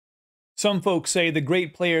Some folks say the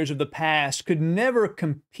great players of the past could never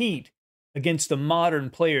compete against the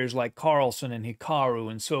modern players like Carlsen and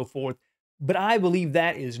Hikaru and so forth, but I believe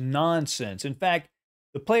that is nonsense. In fact,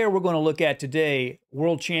 the player we're going to look at today,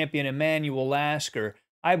 world champion Emanuel Lasker,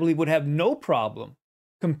 I believe would have no problem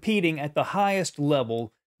competing at the highest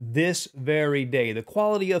level this very day. The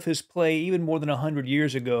quality of his play, even more than 100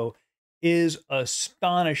 years ago, is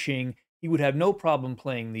astonishing. He would have no problem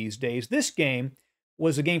playing these days. This game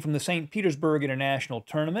was a game from the St. Petersburg International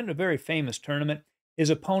Tournament, a very famous tournament. His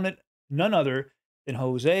opponent, none other than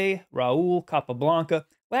Jose Raul Capablanca.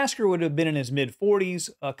 Lasker would have been in his mid-40s,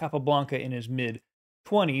 Capablanca in his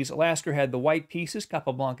mid-20s. Lasker had the white pieces,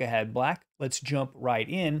 Capablanca had black. Let's jump right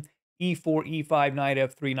in. E4, E5, knight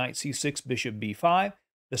F3, knight C6, bishop B5.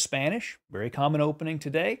 The Spanish, very common opening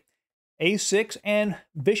today. A6 and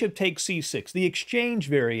bishop takes C6, the exchange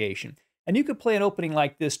variation. And you could play an opening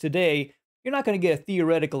like this today. You're not going to get a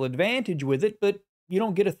theoretical advantage with it, but you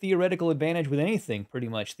don't get a theoretical advantage with anything pretty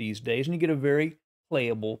much these days, and you get a very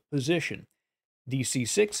playable position.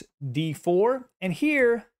 DC6, D4, and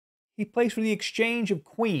here he plays for the exchange of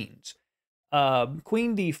queens.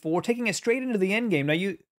 Queen D4, taking it straight into the endgame.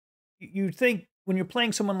 Now, you think when you're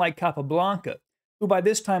playing someone like Capablanca, who by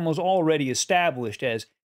this time was already established as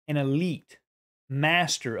an elite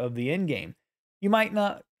master of the endgame, you might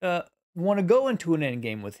not want to go into an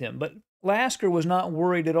endgame with him, but Lasker was not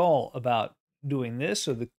worried at all about doing this,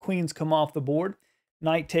 so the queens come off the board.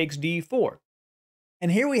 Knight takes D4.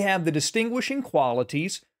 And here we have the distinguishing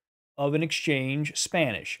qualities of an exchange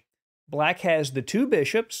Spanish. Black has the two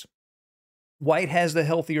bishops. White has the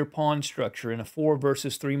healthier pawn structure in a 4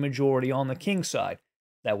 versus 3 majority on the king side.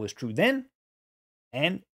 That was true then,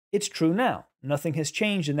 and it's true now. Nothing has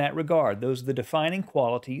changed in that regard. Those are the defining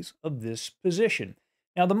qualities of this position.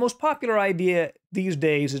 Now, the most popular idea these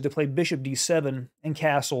days is to play bishop d7 and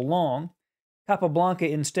castle long. Capablanca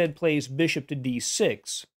instead plays bishop to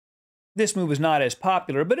d6. This move is not as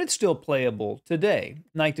popular, but it's still playable today.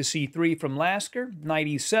 Knight to c3 from Lasker, knight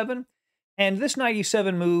e7, and this knight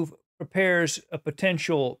e7 move prepares a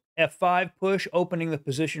potential f5 push, opening the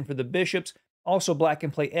position for the bishops. Also, black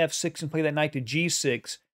can play f6 and play that knight to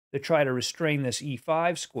g6 to try to restrain this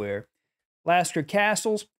e5 square. Lasker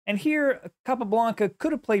castles, and here Capablanca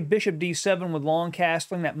could have played bishop d7 with long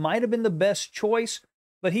castling. That might have been the best choice,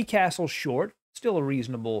 but he castles short. Still a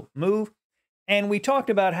reasonable move. And we talked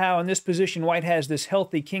about how in this position white has this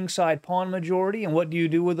healthy kingside pawn majority, and what do you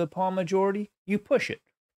do with a pawn majority? You push it.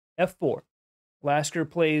 f4. Lasker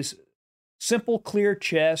plays simple, clear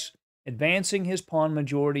chess, advancing his pawn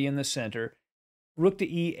majority in the center. Rook to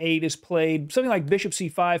e8 is played, something like bishop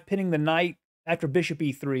c5, pinning the knight. After bishop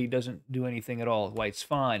e3 doesn't do anything at all. White's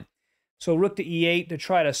fine. So rook to e8 to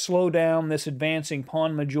try to slow down this advancing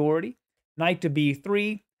pawn majority. Knight to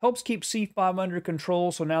b3 helps keep c5 under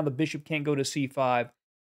control, so now the bishop can't go to c5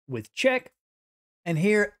 with check. And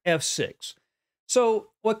here, f6. So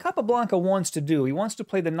what Capablanca wants to do, he wants to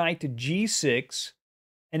play the knight to g6,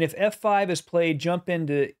 and if f5 is played, jump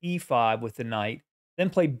into e5 with the knight,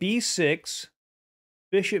 then play b6,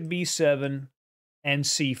 bishop b7, and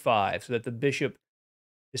c5, so that the bishop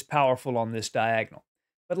is powerful on this diagonal.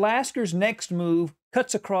 But Lasker's next move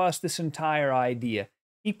cuts across this entire idea.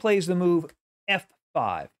 He plays the move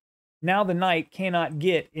f5. Now the knight cannot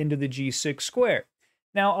get into the g6 square.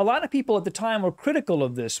 Now, a lot of people at the time were critical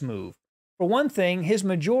of this move. For one thing, his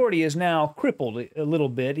majority is now crippled a little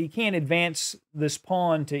bit. He can't advance this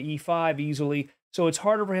pawn to e5 easily, so it's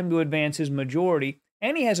harder for him to advance his majority,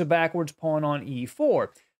 and he has a backwards pawn on e4.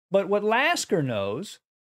 But what Lasker knows,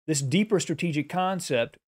 this deeper strategic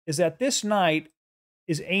concept, is that this knight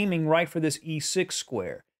is aiming right for this e6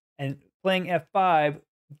 square, and playing f5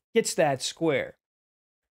 gets that square.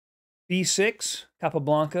 b6,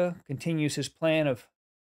 Capablanca continues his plan of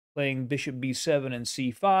playing bishop b7 and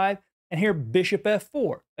c5, and here bishop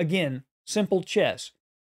f4. Again, simple chess.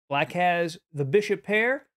 Black has the bishop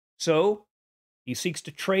pair, so he seeks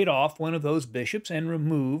to trade off one of those bishops and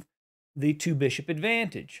remove the two-bishop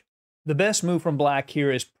advantage. The best move from black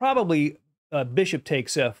here is probably bishop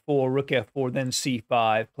takes f4, rook f4, then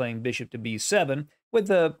c5, playing bishop to b7, with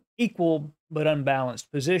the equal but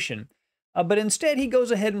unbalanced position. But instead, he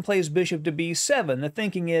goes ahead and plays bishop to b7. The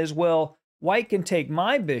thinking is, well, white can take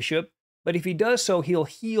my bishop, but if he does so, he'll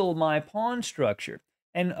heal my pawn structure.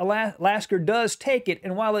 And Lasker does take it,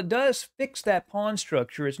 and while it does fix that pawn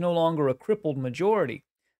structure, it's no longer a crippled majority.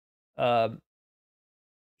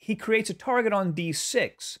 He creates a target on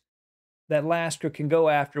d6 that Lasker can go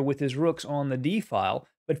after with his rooks on the d file.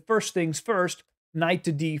 But first things first, knight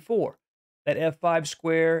to d4. That f5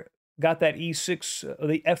 square got that e6,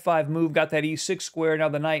 the f5 move, got that e6 square. Now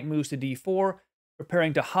the knight moves to d4,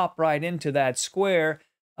 preparing to hop right into that square.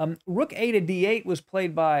 Rook a to d8 was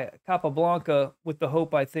played by Capablanca with the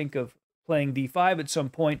hope, I think, of playing d5 at some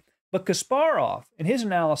point. But Kasparov, in his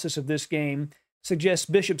analysis of this game, suggests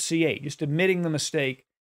bishop c8, just admitting the mistake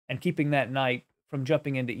and keeping that knight from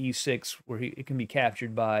jumping into e6, where it can be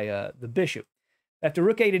captured by the bishop. After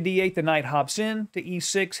rook a to d8, the knight hops in to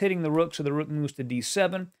e6, hitting the rook, so the rook moves to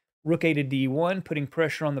d7. Rook a to d1, putting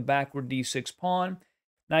pressure on the backward d6 pawn.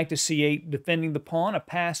 Knight to c8, defending the pawn, a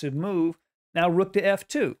passive move. Now rook to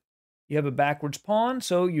f2. You have a backwards pawn,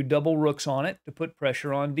 so you double rooks on it to put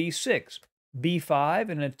pressure on d6. b5,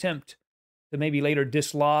 in an attempt to maybe later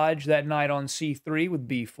dislodge that knight on c3 with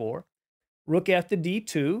b4. Rook f to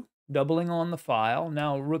d2, doubling on the file.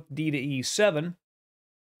 Now rook d to e7,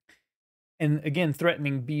 and again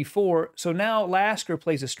threatening b4. So now Lasker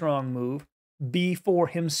plays a strong move, b4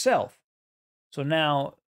 himself. So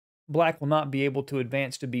now black will not be able to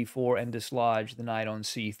advance to b4 and dislodge the knight on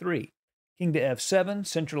c3. King to f7,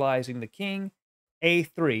 centralizing the king.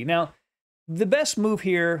 a3. Now, the best move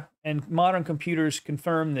here, and modern computers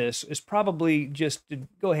confirm this, is probably just to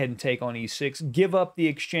go ahead and take on e6, give up the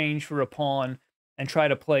exchange for a pawn, and try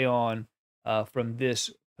to play on from this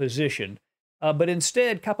position. But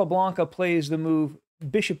instead, Capablanca plays the move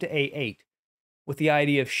bishop to a8, with the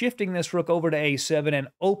idea of shifting this rook over to a7 and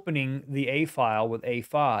opening the a file with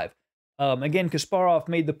a5. Again, Kasparov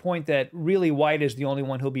made the point that really white is the only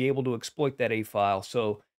one who'll be able to exploit that a file,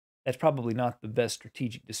 so that's probably not the best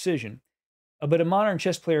strategic decision. But a modern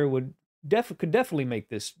chess player could definitely make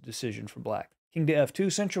this decision for black. King to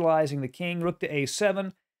f2, centralizing the king. Rook to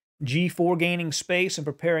a7, g4 gaining space and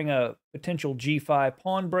preparing a potential g5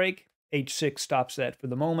 pawn break. h6 stops that for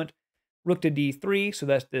the moment. Rook to d3, so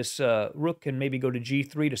that this rook can maybe go to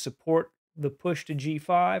g3 to support the push to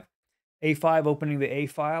g5. a5 opening the a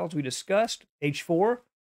file, as we discussed. h4,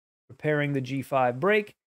 preparing the g5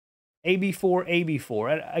 break. ab4,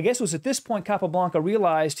 ab4. I guess it was at this point Capablanca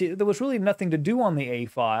realized there was really nothing to do on the a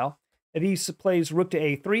file. If he plays rook to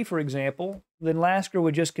a3, for example, then Lasker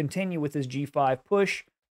would just continue with his g5 push,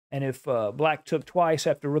 and if black took twice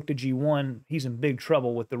after rook to g1, he's in big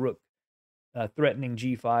trouble with the rook threatening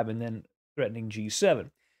g5 and then threatening g7.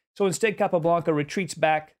 So instead, Capablanca retreats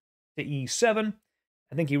back to e7.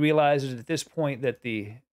 I think he realizes at this point that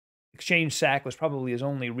the exchange sack was probably his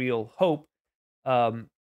only real hope.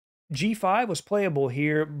 G5 was playable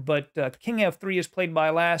here, but King F3 is played by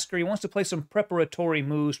Lasker. He wants to play some preparatory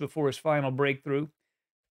moves before his final breakthrough.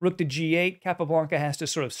 Rook to G8. Capablanca has to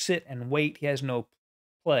sort of sit and wait. He has no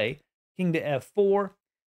play. King to F4.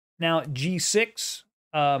 Now G6.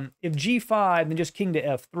 If G5, then just King to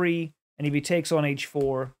F3. And if he takes on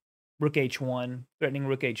H4, Rook H1, threatening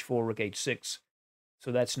Rook H4, Rook H6.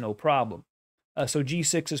 So that's no problem. So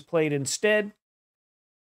G6 is played instead.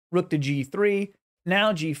 Rook to G3.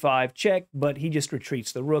 Now G5 check, but he just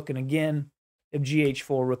retreats the rook. And again, if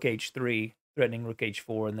GH4, Rook H3, threatening Rook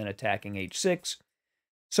H4, and then attacking H6.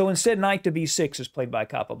 So instead, Knight to B6 is played by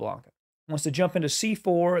Capablanca. Wants to jump into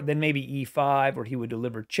C4, then maybe E5, or he would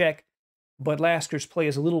deliver check. But Lasker's play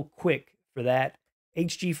is a little quick for that.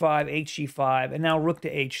 HG5, HG5, and now Rook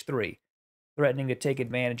to H3, threatening to take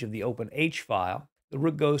advantage of the open H file. The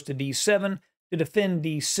rook goes to D7 to defend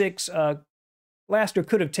D6. Lasker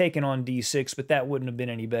could have taken on D6, but that wouldn't have been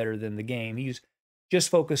any better than the game. He's just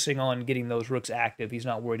focusing on getting those rooks active. He's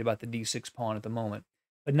not worried about the D6 pawn at the moment.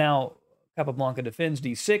 But now Capablanca defends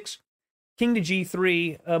D6. King to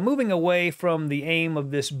G3, moving away from the aim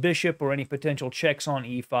of this bishop or any potential checks on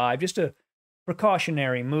E5. Just a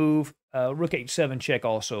precautionary move. Rook H7 check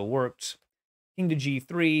also works. King to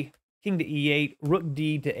G3, King to E8, Rook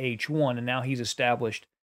D to H1, and now he's established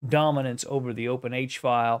dominance over the open H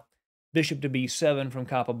file. Bishop to B7 from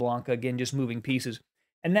Capablanca, again, just moving pieces.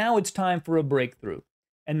 And now it's time for a breakthrough.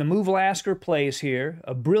 And the move Lasker plays here,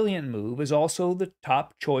 a brilliant move, is also the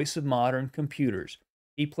top choice of modern computers.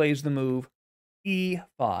 He plays the move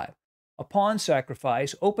E5. A pawn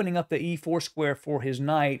sacrifice, opening up the E4 square for his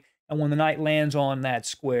knight, and when the knight lands on that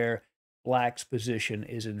square, black's position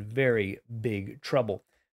is in very big trouble.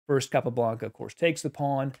 First, Capablanca, of course, takes the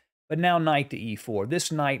pawn, but now knight to E4.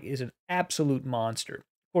 This knight is an absolute monster.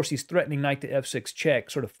 Of course, he's threatening knight to F6 check,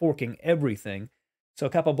 sort of forking everything. So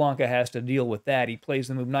Capablanca has to deal with that. He plays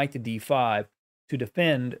the move knight to D5 to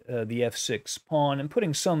defend the F6 pawn and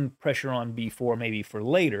putting some pressure on B4 maybe for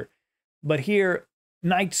later. But here,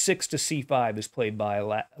 knight 6 to C5 is played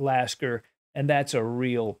by Lasker, and that's a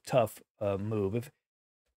real tough move. If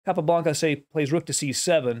Capablanca, say, plays rook to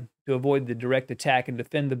C7 to avoid the direct attack and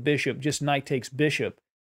defend the bishop, just knight takes bishop,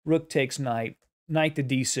 rook takes knight, knight to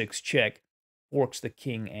d6 check forks the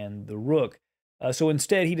king and the rook. So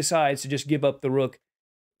instead, he decides to just give up the rook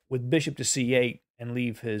with bishop to c8 and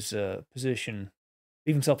leave his position,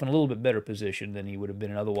 leave himself in a little bit better position than he would have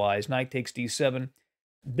been in otherwise. Knight takes d7,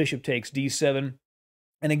 bishop takes d7,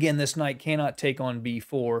 and again, this knight cannot take on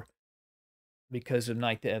b4 because of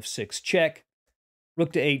knight to f6 check.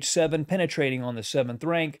 Rook to h7, penetrating on the 7th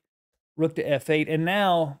rank. Rook to f8, and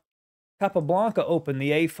now Capablanca opened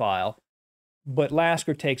the a file, but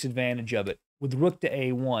Lasker takes advantage of it with rook to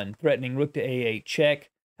a1, threatening rook to a8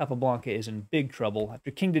 check. Capablanca is in big trouble.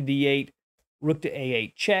 After king to d8, rook to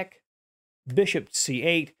a8 check, bishop to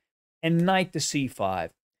c8, and knight to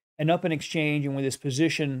c5. And up in exchange, and with his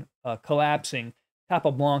position collapsing,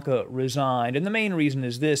 Capablanca resigned. And the main reason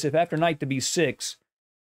is this: if after knight to b6,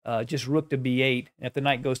 just rook to b8, and if the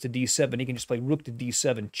knight goes to d7, he can just play rook to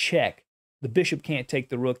d7 check. The bishop can't take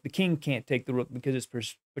the rook. The king can't take the rook because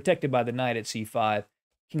it's protected by the knight at c5.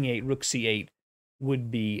 King 8, rook c8 would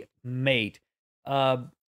be mate.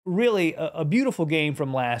 Really, a beautiful game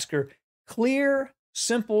from Lasker. Clear,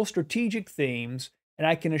 simple, strategic themes, and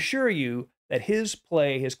I can assure you that his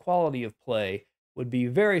play, his quality of play, would be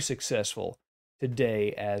very successful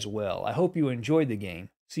today as well. I hope you enjoyed the game.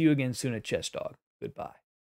 See you again soon at Chess Dog. Goodbye.